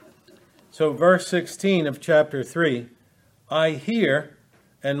So verse 16 of chapter 3, I hear,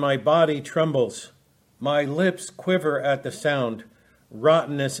 and my body trembles. My lips quiver at the sound.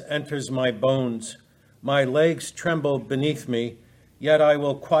 Rottenness enters my bones. My legs tremble beneath me. Yet I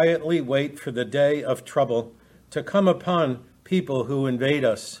will quietly wait for the day of trouble to come upon people who invade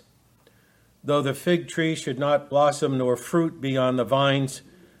us. Though the fig tree should not blossom nor fruit be on the vines,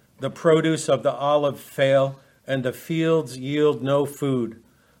 the produce of the olive fail, and the fields yield no food,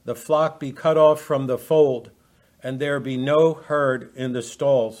 the flock be cut off from the fold, and there be no herd in the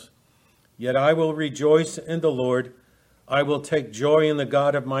stalls. Yet I will rejoice in the Lord. I will take joy in the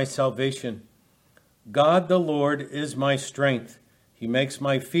God of my salvation. God the Lord is my strength. He makes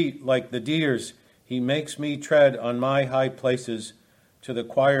my feet like the deer's. He makes me tread on my high places. To the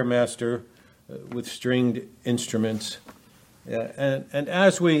choir master with stringed instruments. And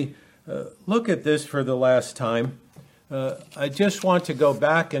as we look at this for the last time, I just want to go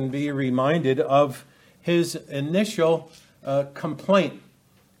back and be reminded of his initial complaint.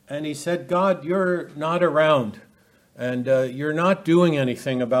 And he said, God, you're not around, and you're not doing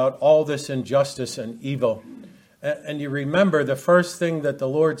anything about all this injustice and evil. And you remember the first thing that the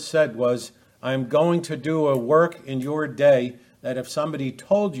Lord said was, I'm going to do a work in your day that if somebody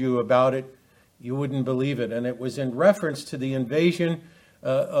told you about it, you wouldn't believe it. And it was in reference to the invasion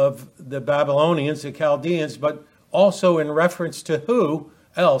of the Babylonians, the Chaldeans, but also in reference to who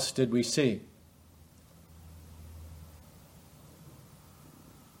else did we see?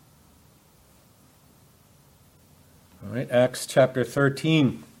 All right, Acts chapter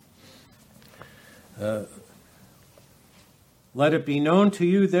 13. Let it be known to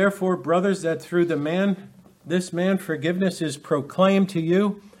you, therefore, brothers, that through this man forgiveness is proclaimed to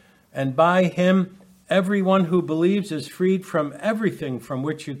you, and by him everyone who believes is freed from everything from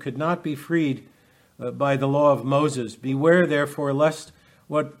which you could not be freed by the law of Moses. Beware, therefore, lest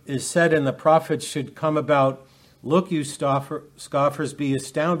what is said in the prophets should come about. Look, you scoffers, be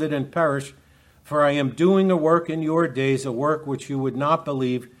astounded and perish, for I am doing a work in your days, a work which you would not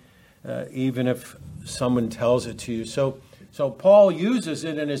believe, even if someone tells it to you. So Paul uses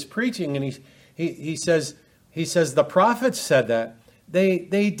it in his preaching, and he says the prophets said that.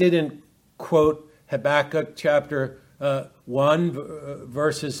 They didn't quote Habakkuk chapter 1,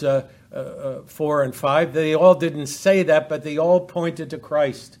 verses 4 and 5. They all didn't say that, but they all pointed to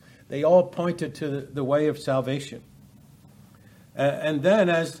Christ. They all pointed to the way of salvation. And then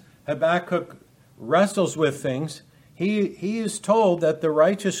as Habakkuk wrestles with things, he is told that the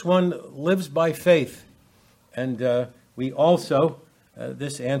righteous one lives by faith. And we also,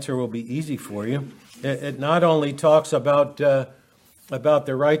 this answer will be easy for you. It not only talks about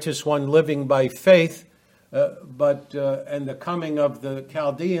the righteous one living by faith, but and the coming of the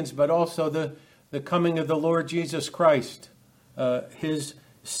Chaldeans, but also the coming of the Lord Jesus Christ, his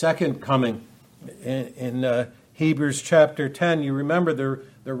second coming. In Hebrews chapter 10, you remember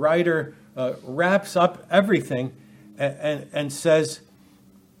the writer wraps up everything and says,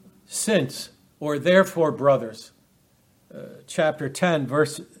 since, or therefore, brothers. Chapter 10,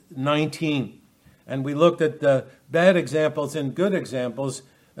 verse 19. And we looked at the bad examples and good examples,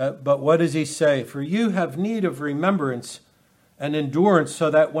 but what does he say? For you have need of remembrance and endurance, so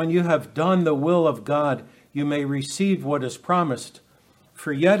that when you have done the will of God, you may receive what is promised.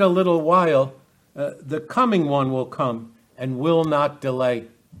 For yet a little while, the coming one will come and will not delay.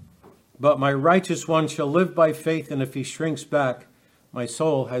 But my righteous one shall live by faith, and if he shrinks back, my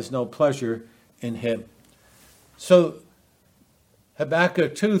soul has no pleasure in him. So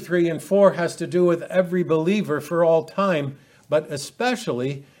Habakkuk 2, 3, and 4 has to do with every believer for all time, but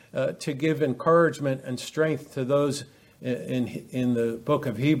especially to give encouragement and strength to those in the book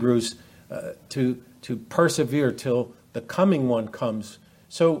of Hebrews to persevere till the coming one comes.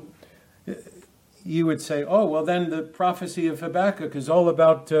 So you would say, oh, well, then the prophecy of Habakkuk is all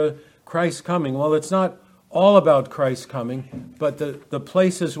about Christ coming. Well, it's not all about Christ coming, but the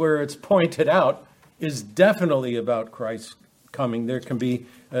places where it's pointed out is definitely about Christ coming. There can be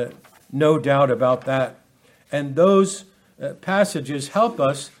no doubt about that. And those passages help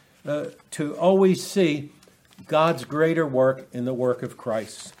us to always see God's greater work in the work of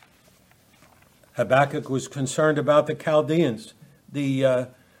Christ. Habakkuk was concerned about the Chaldeans. The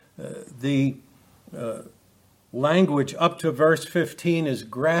language up to verse 15 is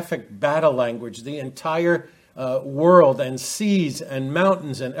graphic battle language. The entire world and seas and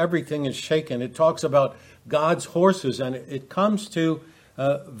mountains and everything is shaken. It talks about God's horses, and it comes to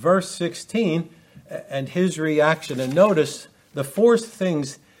verse 16 and his reaction. And notice the four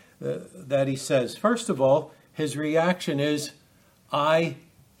things that he says. First of all, his reaction is, I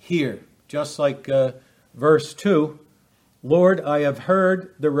hear. Just like verse 2, Lord, I have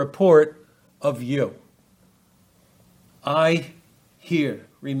heard the report of you. I hear.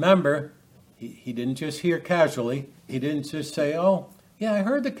 Remember, he didn't just hear casually. He didn't just say, oh, yeah, I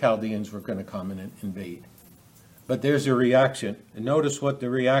heard the Chaldeans were going to come and invade. But there's a reaction. And notice what the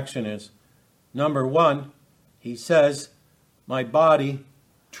reaction is. Number one, he says, my body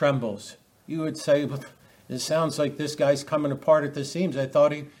trembles. You would say, well, it sounds like this guy's coming apart at the seams. I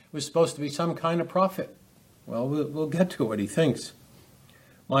thought he was supposed to be some kind of prophet. Well, we'll get to what he thinks.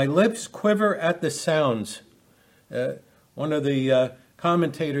 My lips quiver at the sounds. One of the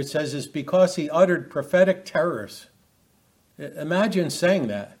commentators says it's because he uttered prophetic terrors. Imagine saying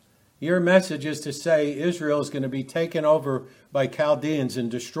that. Your message is to say Israel is going to be taken over by Chaldeans and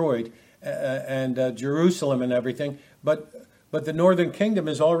destroyed, and Jerusalem and everything, but the northern kingdom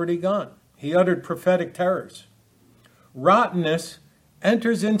is already gone. He uttered prophetic terrors. Rottenness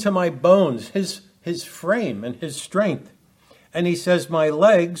enters into my bones, his frame and his strength. And he says, my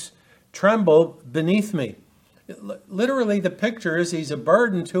legs tremble beneath me. Literally, the picture is he's a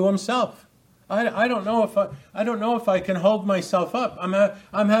burden to himself. I don't know if I can hold myself up.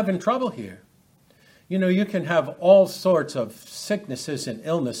 I'm having trouble here. You know, you can have all sorts of sicknesses and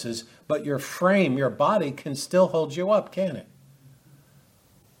illnesses, but your frame, your body can still hold you up, can't it?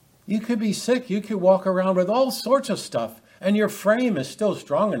 You could be sick. You could walk around with all sorts of stuff, and your frame is still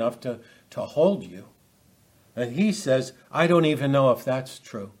strong enough to hold you. And he says, I don't even know if that's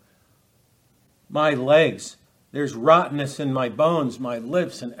true. My legs, there's rottenness in my bones, my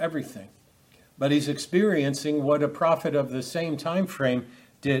lips, and everything. But he's experiencing what a prophet of the same time frame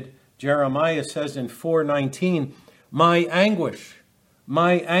did. Jeremiah says in 4:19, my anguish,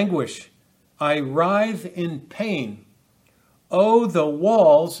 I writhe in pain. Oh, the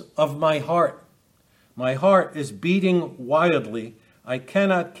walls of my heart. My heart is beating wildly. I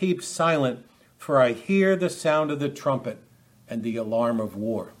cannot keep silent, for I hear the sound of the trumpet and the alarm of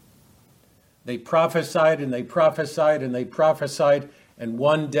war. They prophesied and they prophesied and they prophesied, and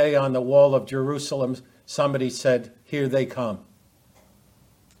one day on the wall of Jerusalem, somebody said, here they come.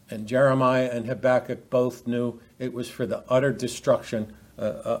 And Jeremiah and Habakkuk both knew it was for the utter destruction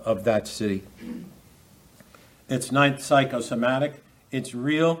of that city. It's not psychosomatic. It's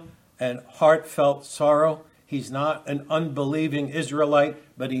real and heartfelt sorrow. He's not an unbelieving Israelite,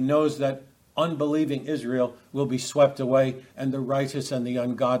 but he knows that unbelieving Israel will be swept away, and the righteous and the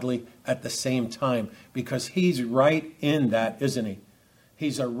ungodly at the same time, because he's right in that, isn't he?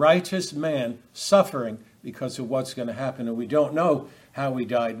 He's a righteous man suffering because of what's going to happen, and we don't know how he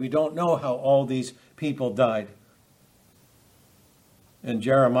died. We don't know how all these people died. And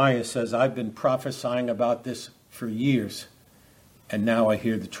Jeremiah says, I've been prophesying about this for years, and now I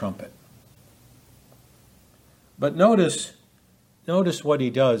hear the trumpet. But notice what he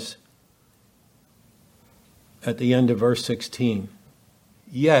does at the end of verse 16.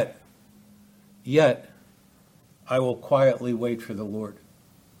 Yet, I will quietly wait for the Lord.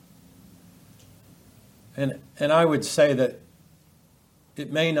 And I would say that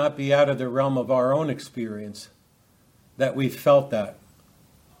it may not be out of the realm of our own experience that we felt that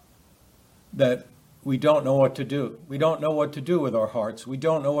we don't know what to do. We don't know what to do with our hearts. We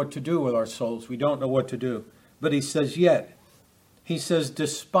don't know what to do with our souls. We don't know what to do. But he says, yet. He says,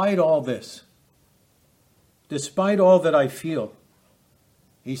 despite all this, despite all that I feel,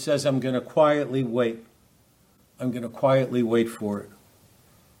 he says, I'm going to quietly wait. I'm going to quietly wait for it.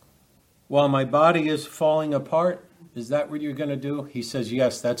 While my body is falling apart, is that what you're going to do? He says,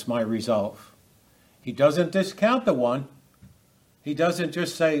 yes, that's my resolve. He doesn't discount the one. He doesn't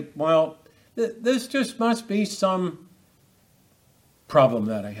just say, well, this just must be some problem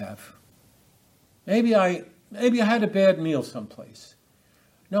that I have. Maybe I had a bad meal someplace.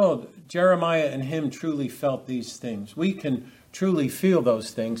 No, Jeremiah and him truly felt these things. We can truly feel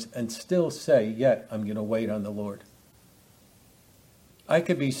those things and still say, yet I'm going to wait on the Lord. I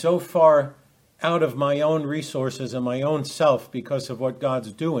could be so far out of my own resources and my own self because of what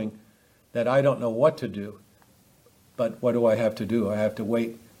God's doing that I don't know what to do. But what do I have to do? I have to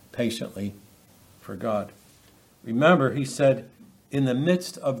wait patiently for God. Remember, he said, in the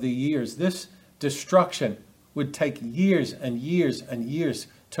midst of the years, this destruction would take years and years and years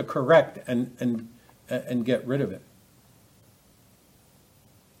to correct and get rid of it.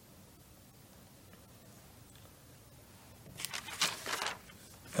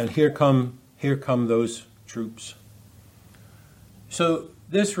 And here come those troops. So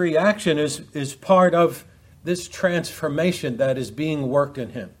this reaction is part of this transformation that is being worked in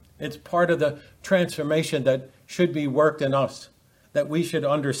him. It's part of the transformation that should be worked in us, that we should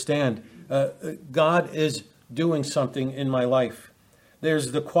understand. God is doing something in my life.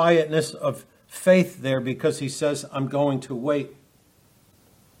 There's the quietness of faith there because he says, I'm going to wait.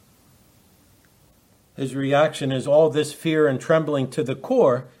 His reaction is all this fear and trembling to the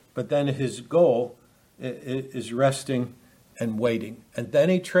core, but then his goal is resting and waiting. And then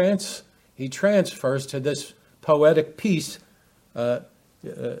he transfers to this poetic piece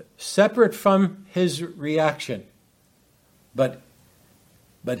separate from his reaction. But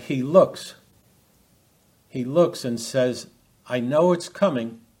he looks. He looks and says, I know it's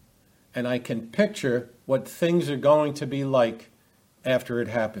coming, and I can picture what things are going to be like after it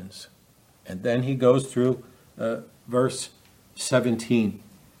happens. And then he goes through verse 17.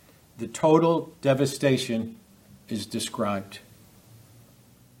 The total devastation is described.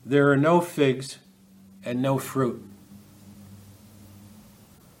 There are no figs and no fruit.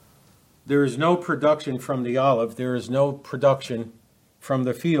 There is no production from the olive. There is no production from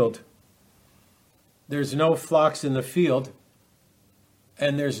the field. There's no flocks in the field,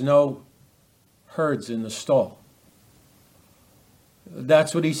 and there's no herds in the stall.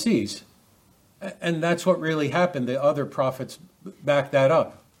 That's what he sees. And that's what really happened. The other prophets back that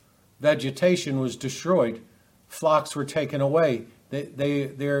up. Vegetation was destroyed. Flocks were taken away.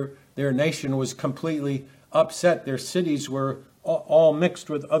 Their nation was completely upset. Their cities were all mixed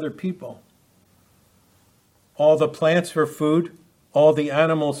with other people. All the plants for food, all the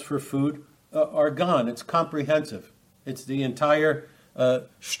animals for food are gone. It's comprehensive. It's the entire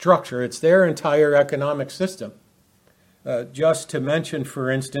structure. It's their entire economic system. Just to mention, for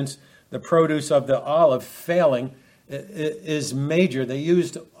instance, the produce of the olive failing is major. They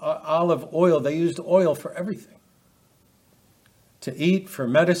used olive oil. They used oil for everything. To eat, for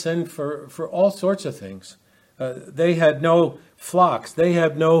medicine, for all sorts of things. They had no flocks. They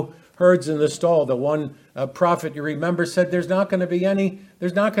had no herds in the stall. The one prophet you remember said there's not going to be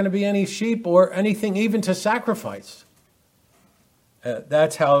any sheep or anything even to sacrifice.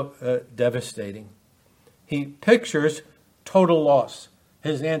 That's how devastating. He pictures total loss.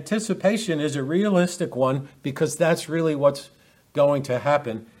 His anticipation is a realistic one because that's really what's going to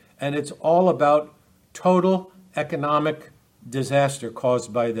happen. And it's all about total economic disaster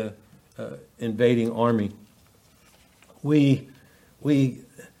caused by the invading army. We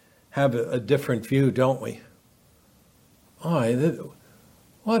have a different view, don't we? I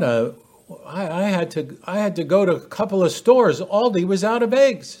had to go to a couple of stores. Aldi was out of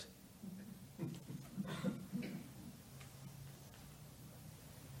eggs.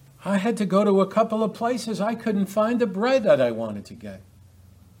 I had to go to a couple of places. I couldn't find the bread that I wanted to get.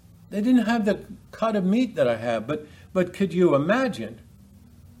 They didn't have the cut of meat that I have. But could you imagine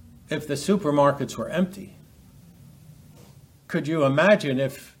if the supermarkets were empty? Could you imagine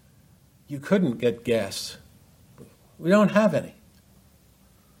if you couldn't get gas? We don't have any.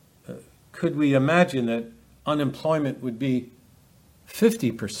 Could we imagine that unemployment would be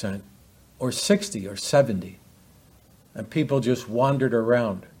 50% or 60 or 70 and people just wandered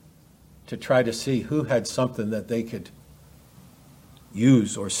around to try to see who had something that they could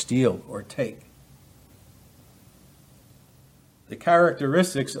use or steal or take? The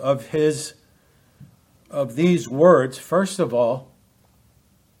characteristics of these words, first of all,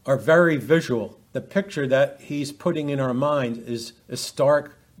 are very visual. The picture that he's putting in our mind is a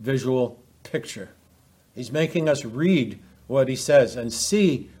stark visual picture. He's making us read what he says and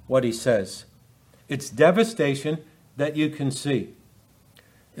see what he says. It's devastation that you can see.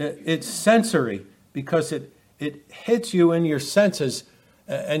 It's sensory because it hits you in your senses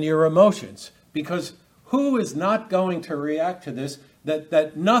and your emotions. Because who is not going to react to this,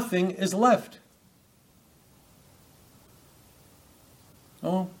 that nothing is left?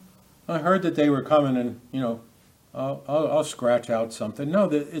 Oh, I heard that they were coming and, I'll scratch out something. No,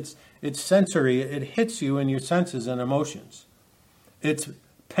 it's sensory. It hits you in your senses and emotions. It's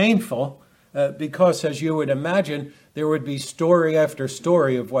painful because, as you would imagine, there would be story after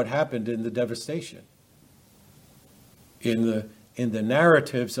story of what happened in the devastation. In the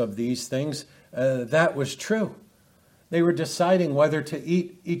narratives of these things, that was true. They were deciding whether to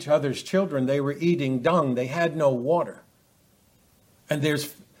eat each other's children. They were eating dung. They had no water. And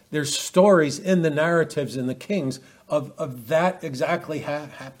there's stories in the narratives in the Kings of that exactly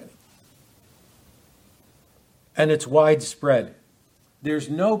happening. And it's widespread. There's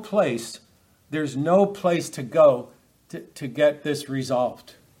no place to go to get this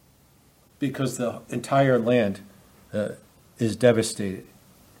resolved because the entire land is devastated.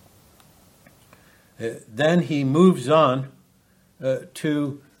 Then he moves on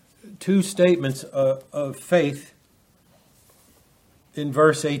to two statements of faith in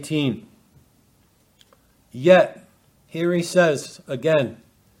verse 18. Yet, here he says again,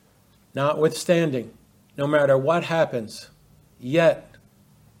 notwithstanding, no matter what happens, yet,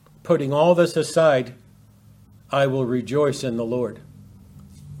 putting all this aside, I will rejoice in the Lord.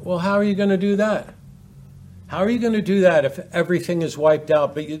 Well, how are you going to do that? How are you going to do that if everything is wiped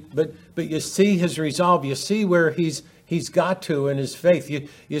out? But you see his resolve. You see where he's got to in his faith.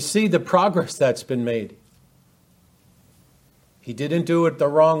 You see the progress that's been made. He didn't do it the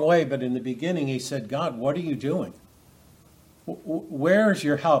wrong way, but in the beginning he said, God, what are you doing? Where is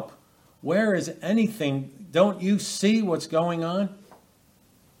your help? Where is anything? Don't you see what's going on?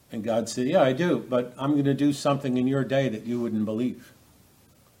 And God said, yeah, I do, but I'm going to do something in your day that you wouldn't believe.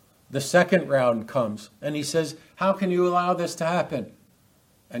 The second round comes, and he says, how can you allow this to happen?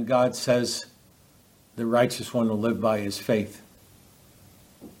 And God says, the righteous one will live by his faith.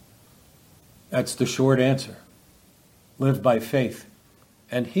 That's the short answer. Live by faith.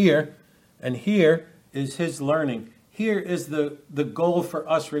 And here is his learning. Here is the goal for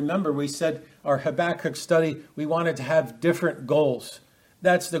us. Remember, we said our Habakkuk study, we wanted to have different goals.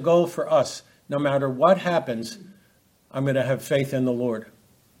 That's the goal for us. No matter what happens, I'm going to have faith in the Lord.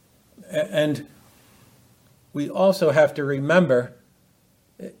 And we also have to remember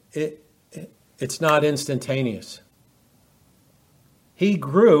it's not instantaneous. He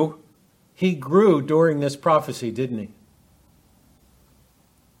grew during this prophecy, didn't he?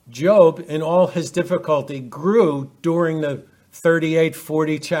 Job, in all his difficulty, grew during the 38,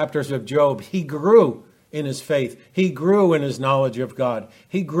 40 chapters of Job. He grew in his faith. He grew in his knowledge of God.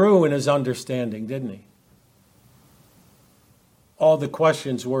 He grew in his understanding, didn't he? All the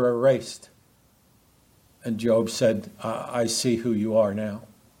questions were erased. And Job said, I see who you are now.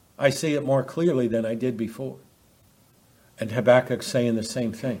 I see it more clearly than I did before. And Habakkuk's saying the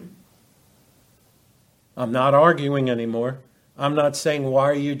same thing. I'm not arguing anymore. I'm not saying, why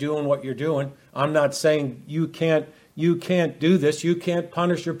are you doing what you're doing? I'm not saying you can't do this. You can't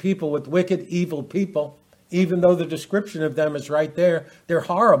punish your people with wicked, evil people, even though the description of them is right there. They're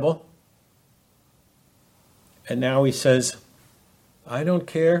horrible. And now he says, I don't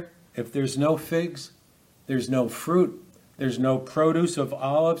care if there's no figs, there's no fruit, there's no produce of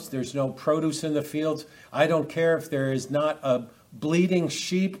olives, there's no produce in the fields. I don't care if there is not a bleeding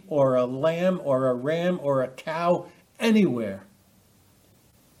sheep or a lamb or a ram or a cow anywhere.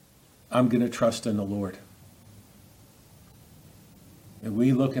 I'm going to trust in the Lord. And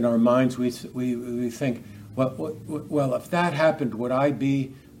we look in our minds, we think, well, if that happened, would I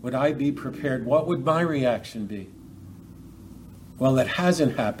be prepared? What would my reaction be? Well, it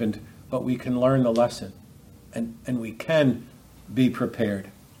hasn't happened, but we can learn the lesson, and we can be prepared.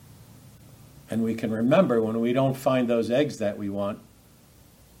 And we can remember when we don't find those eggs that we want,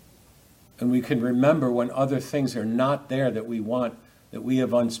 and we can remember when other things are not there that we want, that we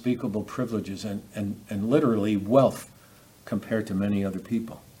have unspeakable privileges and literally wealth compared to many other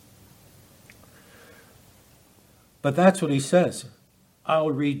people. But that's what he says. I'll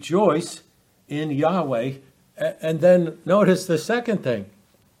rejoice in Yahweh. And then notice the second thing.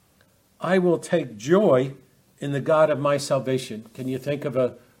 I will take joy in the God of my salvation. Can you think of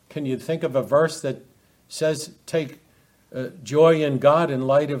a verse that says take joy in God in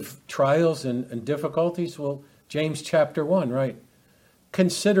light of trials and difficulties? Well, James chapter 1, right?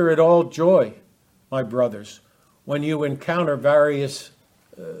 Consider it all joy, my brothers, when you encounter various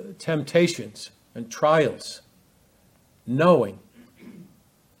temptations and trials, knowing,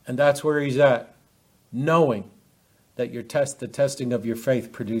 and that's where he's at, knowing that the testing of your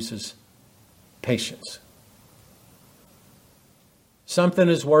faith produces patience. Something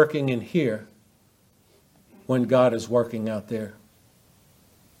is working in here when God is working out there.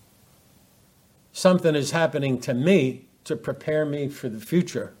 Something is happening to me to prepare me for the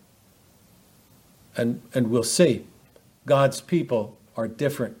future. And we'll see. God's people are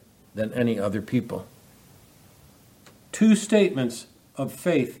different than any other people. Two statements of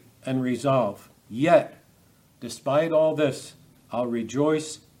faith and resolve. Yet, despite all this, I'll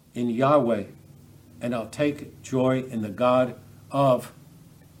rejoice in Yahweh, and I'll take joy in the God of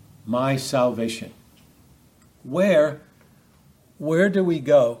my salvation. Where do we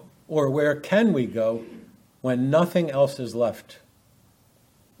go, or where can we go when nothing else is left?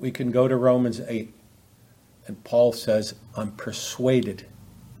 We can go to Romans 8, and Paul says, I'm persuaded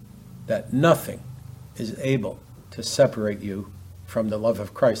that nothing is able to separate you from the love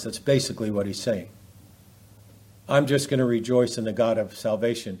of Christ. That's basically what he's saying. I'm just going to rejoice in the God of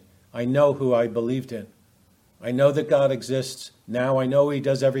salvation. I know who I believed in. I know that God exists. Now I know he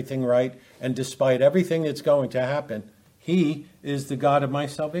does everything right. And despite everything that's going to happen, he is the God of my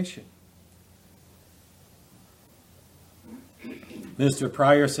salvation. Mr.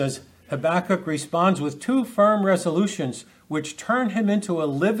 Pryor says, Habakkuk responds with two firm resolutions which turn him into a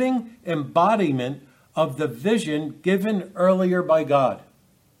living embodiment of the vision given earlier by God.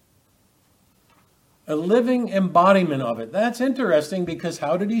 A living embodiment of it. That's interesting because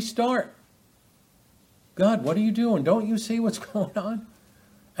how did he start? God, what are you doing? Don't you see what's going on?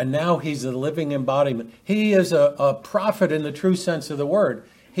 And now he's a living embodiment. He is a prophet in the true sense of the word.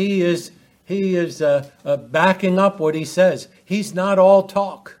 He is backing up what he says. He's not all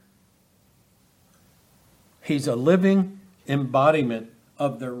talk. He's a living embodiment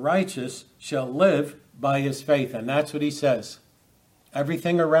of the righteous shall live by his faith. And that's what he says.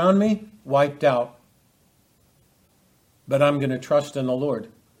 Everything around me, wiped out. But I'm going to trust in the Lord.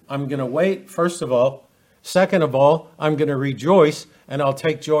 I'm going to wait, first of all. Second of all, I'm going to rejoice, and I'll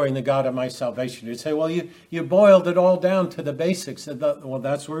take joy in the God of my salvation. You'd say, well, you boiled it all down to the basics. Well,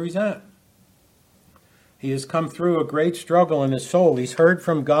 that's where he's at. He has come through a great struggle in his soul. He's heard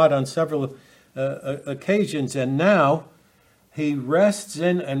from God on several occasions, and now he rests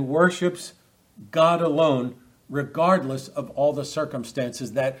in and worships God alone, regardless of all the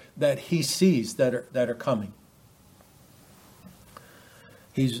circumstances that he sees that are coming.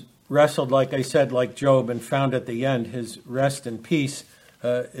 He's wrestled, like I said, like Job, and found at the end his rest and peace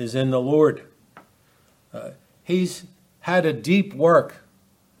is in the Lord. He's had a deep work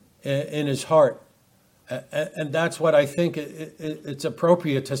in his heart. And that's what I think it's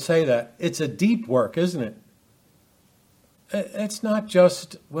appropriate to say that. It's a deep work, isn't it? It's not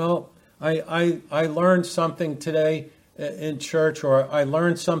just, well, I learned something today in church, or I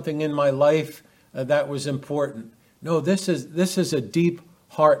learned something in my life that was important. No, this is a deep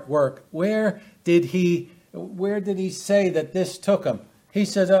heart work. Where did he say that this took him? He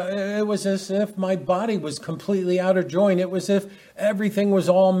said, it was as if my body was completely out of joint. It was as if everything was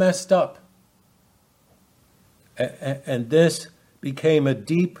all messed up. And this became a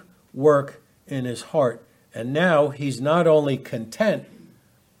deep work in his heart. And now he's not only content,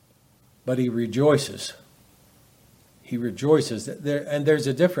 but he rejoices. He rejoices. And there's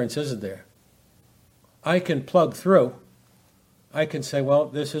a difference, isn't there? I can plug through. I can say, well,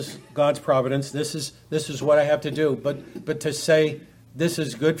 this is God's providence. This is what I have to do. But to say, this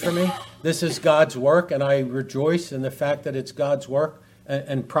is good for me, this is God's work, and I rejoice in the fact that it's God's work.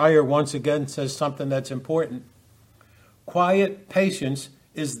 And Pryor once again says something that's important. Quiet patience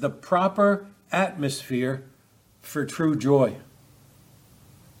is the proper atmosphere for true joy.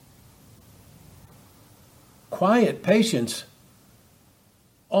 Quiet patience.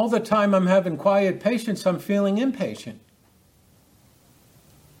 All the time I'm having quiet patience, I'm feeling impatient.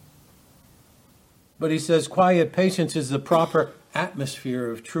 But he says quiet patience is the proper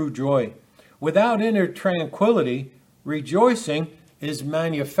atmosphere of true joy. Without inner tranquility, rejoicing is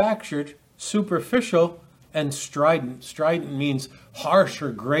manufactured, superficial, and strident. Strident means harsh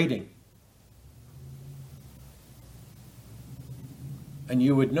or grating. And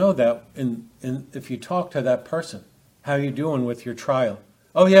you would know that if you talk to that person. How are you doing with your trial?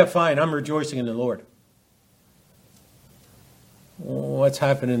 Oh yeah, fine, I'm rejoicing in the Lord. What's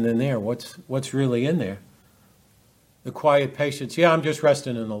happening in there? What's really in there? The quiet patience. Yeah, I'm just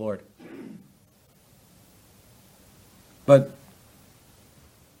resting in the Lord. But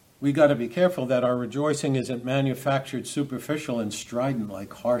we got to be careful that our rejoicing isn't manufactured, superficial, and strident,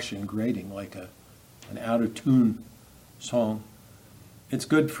 like harsh and grating, like an out-of-tune song. It's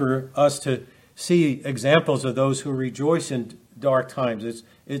good for us to see examples of those who rejoice in dark times.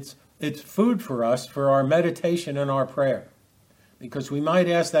 It's food for us, for our meditation and our prayer. Because we might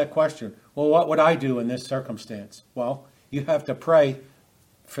ask that question, well, what would I do in this circumstance? Well, you have to pray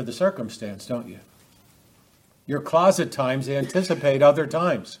for the circumstance, don't you? Your closet times anticipate other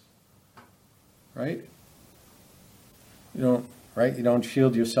times. Right? You don't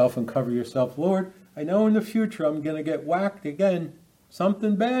shield yourself and cover yourself. Lord, I know in the future I'm going to get whacked again.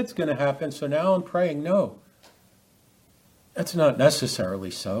 Something bad's going to happen, so now I'm praying. No. That's not necessarily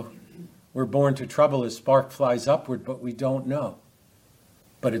so. We're born to trouble as spark flies upward, but we don't know.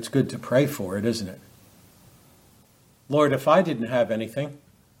 But it's good to pray for it, isn't it? Lord, if I didn't have anything,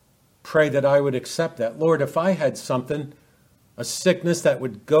 pray that I would accept that. Lord, if I had something, a sickness that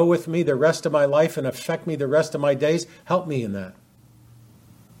would go with me the rest of my life and affect me the rest of my days, help me in that.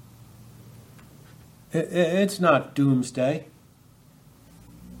 It's not doomsday.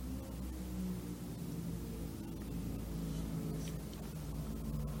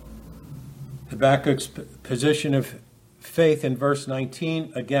 Habakkuk's position of faith in verse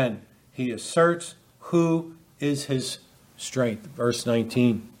 19, again, he asserts who is his strength. Verse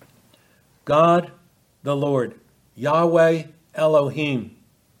 19, God, the Lord, Yahweh Elohim,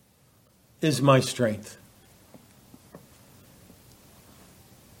 is my strength.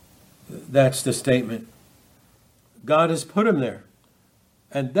 That's the statement. God has put him there.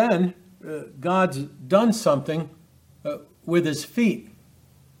 And then God's done something with his feet.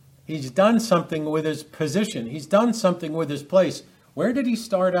 He's done something with his position. He's done something with his place. Where did he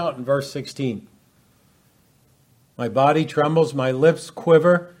start out in verse 16? My body trembles, my lips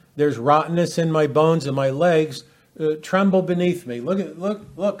quiver. There's rottenness in my bones, and my legs tremble beneath me.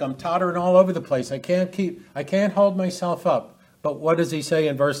 Look, I'm tottering all over the place. I can't hold myself up. But what does he say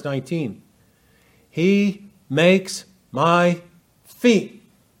in verse 19? He makes my feet.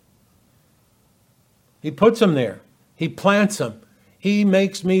 He puts them there. He plants them. He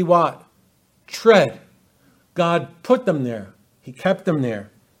makes me what? Tread. God put them there. He kept them there.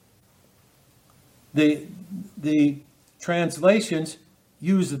 The translations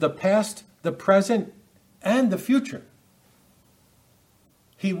use the past, the present, and the future.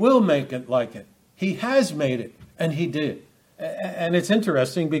 He will make it like it. He has made it, and he did. And it's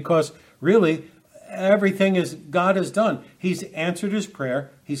interesting because really everything is God has done. He's answered his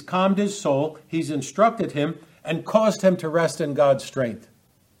prayer. He's calmed his soul. He's instructed him and caused him to rest in God's strength.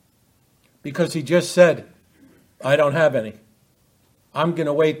 Because he just said, I don't have any. I'm going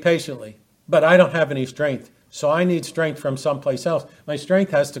to wait patiently, but I don't have any strength. So I need strength from someplace else. My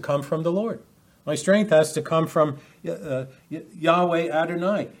strength has to come from the Lord. My strength has to come from Yahweh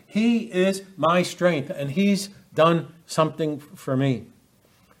Adonai. He is my strength, and he's done something for me.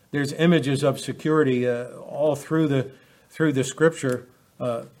 There's images of security all through the scripture,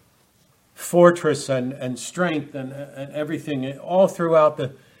 fortress and strength and everything, all throughout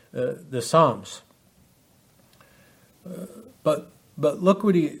the Psalms. But look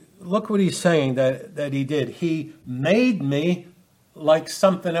what he's saying that he did. He made me like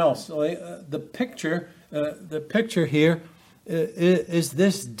something else. The picture here is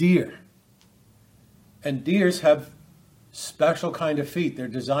this deer. And deers have special kind of feet. They're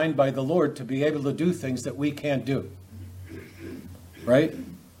designed by the Lord to be able to do things that we can't do. Right?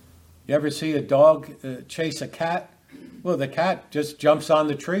 You ever see a dog chase a cat? Well, the cat just jumps on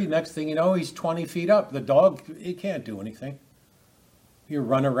the tree. Next thing you know, he's 20 feet up. The dog, he can't do anything. You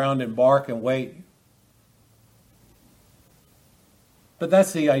run around and bark and wait. But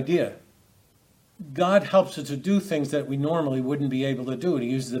that's the idea. God helps us to do things that we normally wouldn't be able to do. And he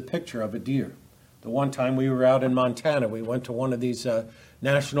uses the picture of a deer. The one time we were out in Montana, we went to one of these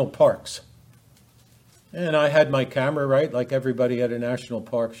national parks. And I had my camera, right, like everybody at a national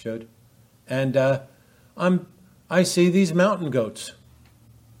park should. And I see these mountain goats.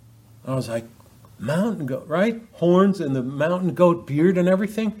 I was like, mountain goat, right? Horns and the mountain goat beard and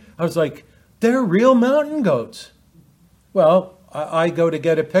everything. I was like, they're real mountain goats. Well, I go to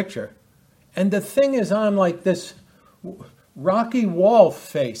get a picture. And the thing is on like this rocky wall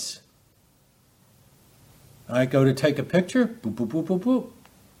face. I go to take a picture. Boop, boop, boop, boop, boop.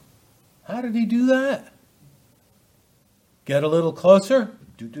 How did he do that? Get a little closer.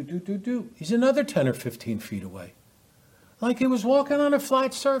 Do, do, do, do, do. He's another 10 or 15 feet away. Like he was walking on a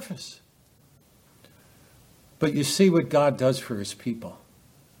flat surface. But you see what God does for his people.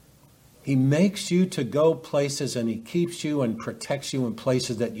 He makes you to go places, and he keeps you and protects you in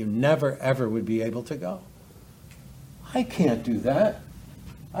places that you never, ever would be able to go. I can't do that.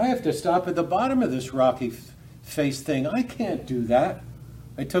 I have to stop at the bottom of this rocky face thing. I can't do that.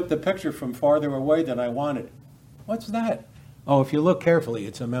 I took the picture from farther away than I wanted. What's that? Oh, if you look carefully,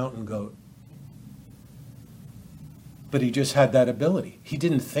 it's a mountain goat. But he just had that ability. He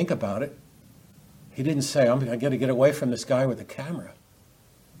didn't think about it. He didn't say, I got to get away from this guy with a camera.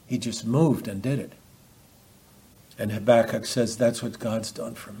 He just moved and did it. And Habakkuk says, that's what God's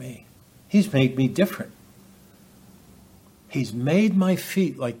done for me. He's made me different. He's made my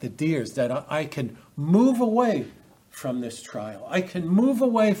feet like the deer's, that I can move away from this trial. I can move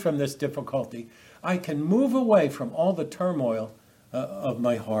away from this difficulty. I can move away from all the turmoil of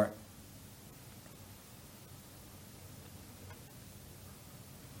my heart.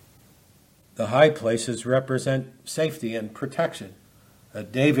 The high places represent safety and protection.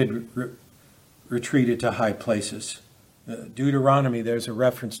 David retreated to high places. Deuteronomy, there's a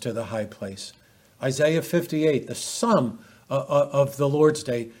reference to the high place. Isaiah 58, the sum of the Lord's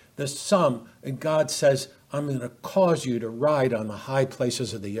Day, the sum, and God says, I'm going to cause you to ride on the high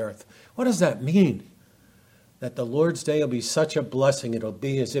places of the earth. What does that mean? That the Lord's Day will be such a blessing, it'll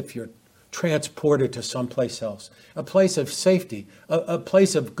be as if you're transported to someplace else, a place of safety, a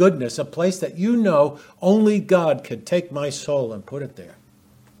place of goodness, a place that you know only God could take my soul and put it there.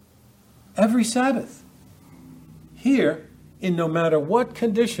 Every Sabbath. Here, in no matter what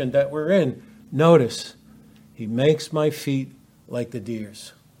condition that we're in, notice, he makes my feet like the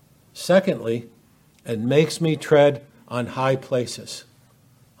deer's. Secondly, and makes me tread on high places.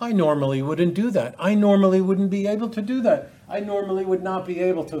 I normally wouldn't do that. I normally wouldn't be able to do that. I normally would not be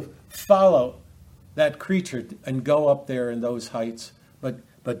able to follow that creature and go up there in those heights.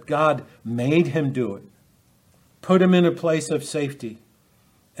 But God made him do it. Put him in a place of safety.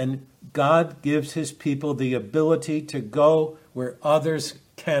 And God gives his people the ability to go where others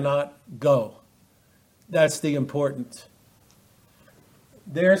cannot go. That's the importance.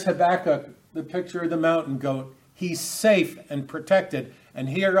 There's Habakkuk, the picture of the mountain goat. He's safe and protected. And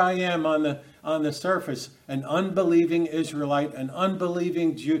here I am on the surface, an unbelieving Israelite, an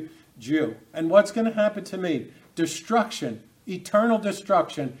unbelieving Jew. And what's going to happen to me? Destruction, eternal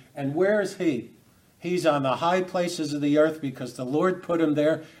destruction. And where is he? He's on the high places of the earth because the Lord put him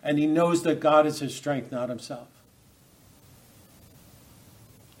there, and he knows that God is his strength, not himself.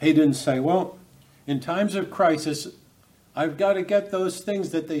 He didn't say, well, in times of crisis, I've got to get those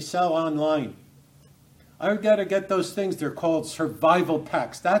things that they sell online. I've got to get those things, they're called survival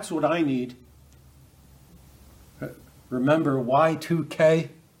packs. That's what I need. Remember Y2K?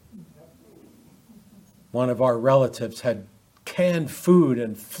 One of our relatives had canned food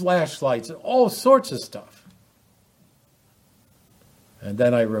and flashlights and all sorts of stuff. And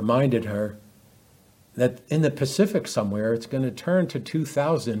then I reminded her that in the Pacific somewhere, it's going to turn to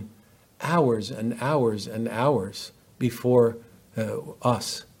 2,000 hours and hours and hours before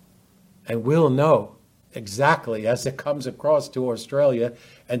us. And we'll know exactly as it comes across to Australia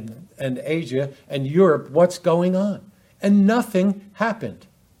and Asia and Europe what's going on. And nothing happened.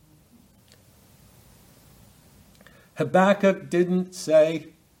 Habakkuk didn't say,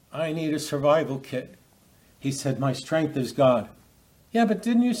 I need a survival kit. He said, my strength is God. Yeah, but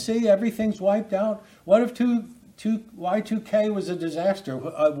didn't you see everything's wiped out? What if Y2K was a disaster?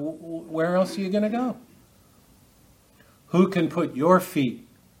 Where else are you going to go? Who can put your feet?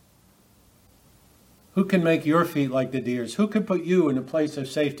 Who can make your feet like the deer's? Who can put you in a place of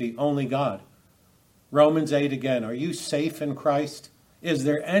safety? Only God. Romans 8 again. Are you safe in Christ? Is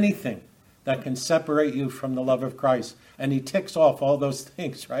there anything that can separate you from the love of Christ? And he ticks off all those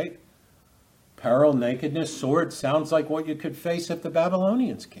things, right? Peril, nakedness, sword sounds like what you could face if the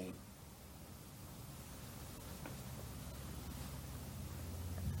Babylonians came.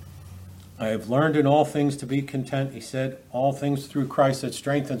 I have learned in all things to be content. He said, all things through Christ that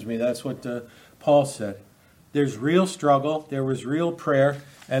strengthens me. That's what Paul said. There's real struggle. There was real prayer.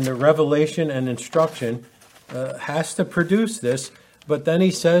 And the revelation and instruction has to produce this. But then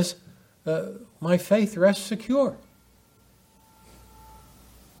he says, my faith rests secure.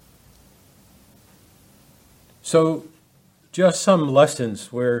 So just some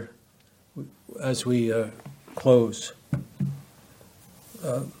lessons where, as we close.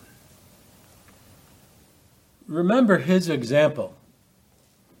 Remember his example.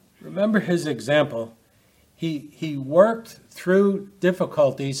 Remember his example. He worked through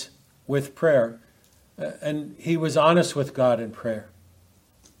difficulties with prayer, and he was honest with God in prayer.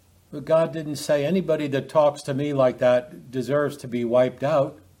 But God didn't say anybody that talks to me like that deserves to be wiped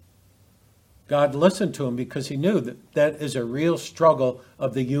out. God listened to him because he knew that that is a real struggle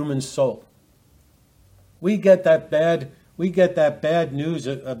of the human soul. We get that bad news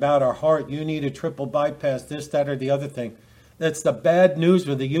about our heart. You need a triple bypass, this, that, or the other thing. That's the bad news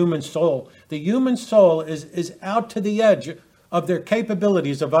with the human soul. The human soul is out to the edge of their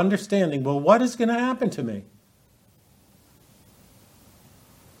capabilities of understanding, well, what is going to happen to me?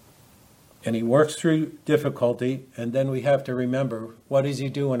 And he works through difficulty, and then we have to remember, what is he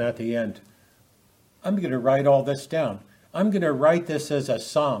doing at the end? I'm going to write all this down. I'm going to write this as a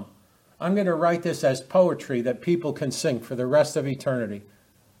psalm. I'm going to write this as poetry that people can sing for the rest of eternity,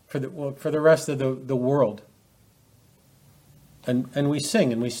 for the rest of the world. And we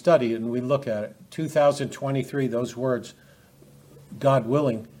sing and we study and we look at it. 2023, those words, God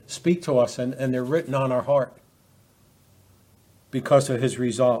willing, speak to us, and they're written on our heart because of his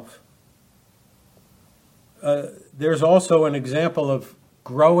resolve. There's also an example of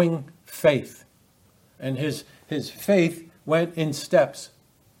growing faith. And his faith went in steps.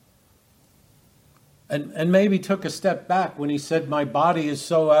 And maybe took a step back when he said, my body is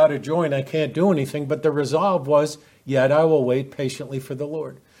so out of joint, I can't do anything. But the resolve was, yet I will wait patiently for the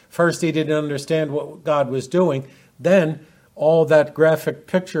Lord. First, he didn't understand what God was doing. Then, all that graphic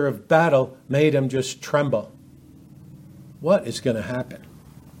picture of battle made him just tremble. What is going to happen?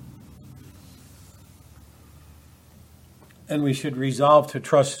 And we should resolve to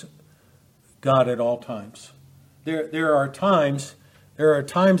trust God at all times. There are times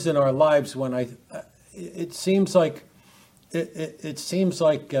in our lives when it seems like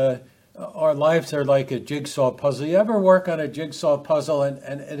our lives are like a jigsaw puzzle. You ever work on a jigsaw puzzle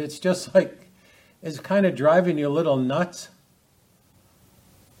and it's just like it's kind of driving you a little nuts?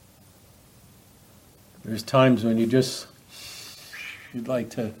 There's times when you'd like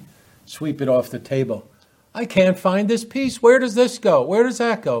to sweep it off the table. I can't find this piece. Where does this go? Where does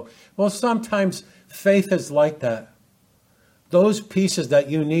that go? Well, sometimes faith is like that. Those pieces that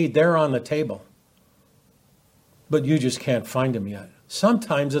you need, they're on the table. But you just can't find them yet.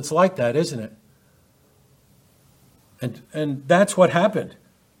 Sometimes it's like that, isn't it? And that's what happened.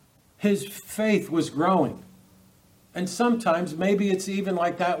 His faith was growing. And sometimes maybe it's even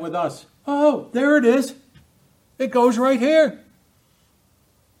like that with us. Oh, there it is. It goes right here.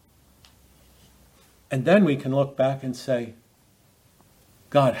 And then we can look back and say,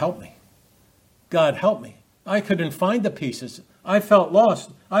 God, help me. God, help me. I couldn't find the pieces. I felt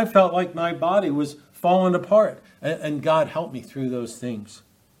lost. I felt like my body was falling apart. And God, help me through those things.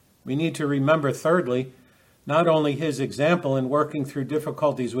 We need to remember, thirdly, not only his example in working through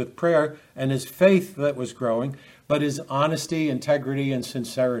difficulties with prayer and his faith that was growing, but his honesty, integrity, and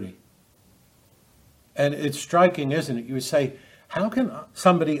sincerity. And it's striking, isn't it? You would say, how can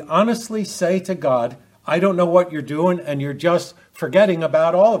somebody honestly say to God, I don't know what you're doing, and you're just forgetting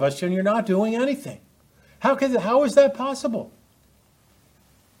about all of us, and you're not doing anything? How is that possible?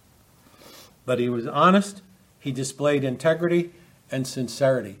 But he was honest, he displayed integrity and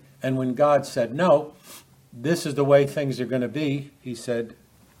sincerity. And when God said, no, this is the way things are going to be, he said,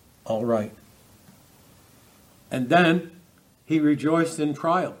 all right. And then he rejoiced in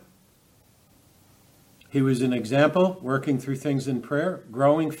trial. He was an example, working through things in prayer,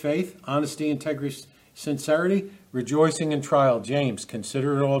 growing faith, honesty, integrity, sincerity, rejoicing in trial. James,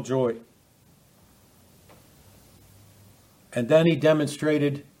 consider it all joy. And then he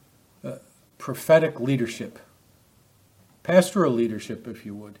demonstrated prophetic leadership, pastoral leadership, if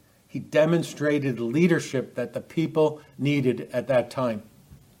you would. He demonstrated leadership that the people needed at that time.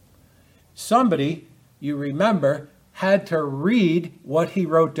 Somebody, you remember, had to read what he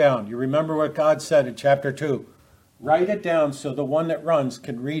wrote down. You remember what God said in chapter 2. Write it down so the one that runs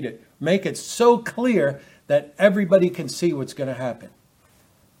can read it. Make it so clear that everybody can see what's going to happen.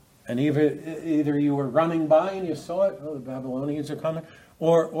 And either you were running by and you saw it, oh, the Babylonians are coming,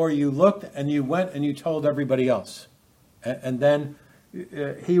 or you looked and you went and you told everybody else. And then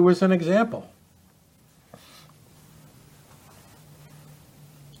he was an example.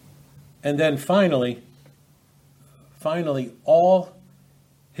 And then finally, all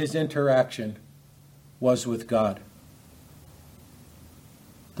his interaction was with God.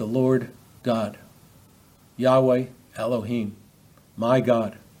 The Lord God. Yahweh Elohim. My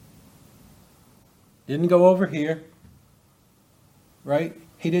God. Didn't go over here. Right?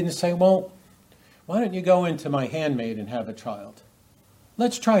 He didn't say, well, why don't you go into my handmaid and have a child?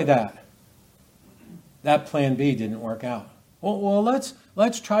 Let's try that. That plan B didn't work out. Well,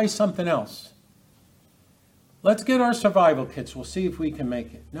 let's try something else. Let's get our survival kits. We'll see if we can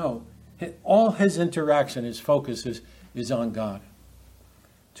make it. No, all his interaction, his focus is on God.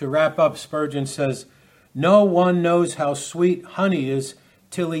 To wrap up, Spurgeon says, no one knows how sweet honey is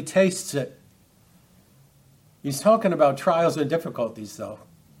till he tastes it. He's talking about trials and difficulties, though.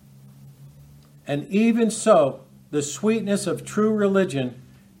 And even so, the sweetness of true religion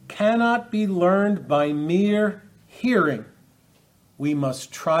cannot be learned by mere hearing. We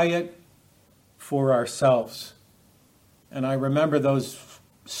must try it for ourselves. And I remember those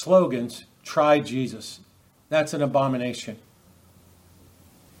slogans, try Jesus. That's an abomination.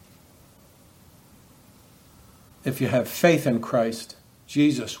 If you have faith in Christ,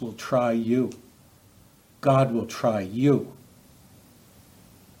 Jesus will try you. God will try you.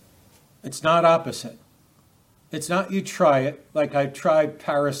 It's not opposite. It's not you try it, like I tried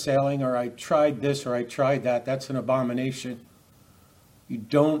parasailing, or I tried this, or I tried that. That's an abomination. You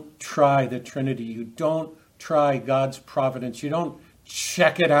don't try the Trinity. You don't try God's providence. You don't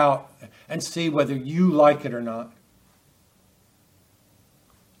check it out and see whether you like it or not.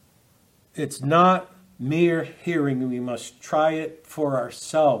 It's not mere hearing. We must try it for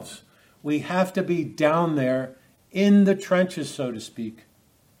ourselves. We have to be down there in the trenches, so to speak.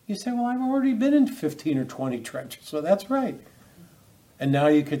 You say, well, I've already been in 15 or 20 trenches. So that's right. And now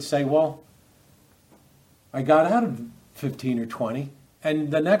you could say, well, I got out of 15 or 20,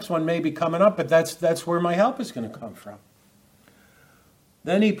 and the next one may be coming up, but that's where my help is going to come from.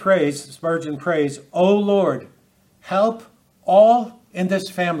 Then he prays, Spurgeon prays, O Lord, help all in this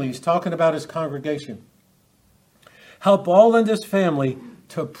family. He's talking about his congregation. Help all in this family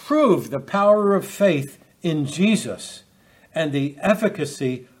to prove the power of faith in Jesus and the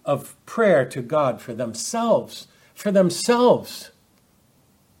efficacy of prayer to God for themselves. For themselves.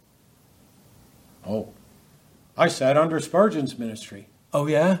 Oh, I sat under Spurgeon's ministry. Oh,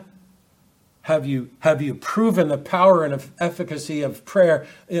 yeah? Have you proven the power and efficacy of prayer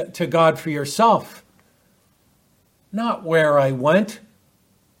to God for yourself? Not where I went.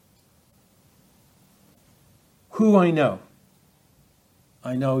 Who I know.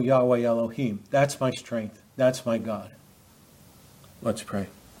 I know Yahweh Elohim. That's my strength. That's my God. Let's pray.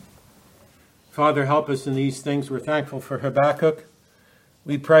 Father, help us in these things. We're thankful for Habakkuk.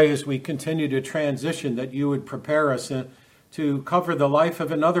 We pray as we continue to transition that you would prepare us to cover the life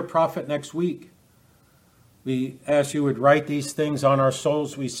of another prophet next week. We ask you would write these things on our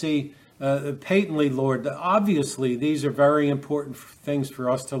souls. We see patently, Lord, that obviously these are very important things for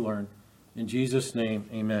us to learn. In Jesus' name, amen.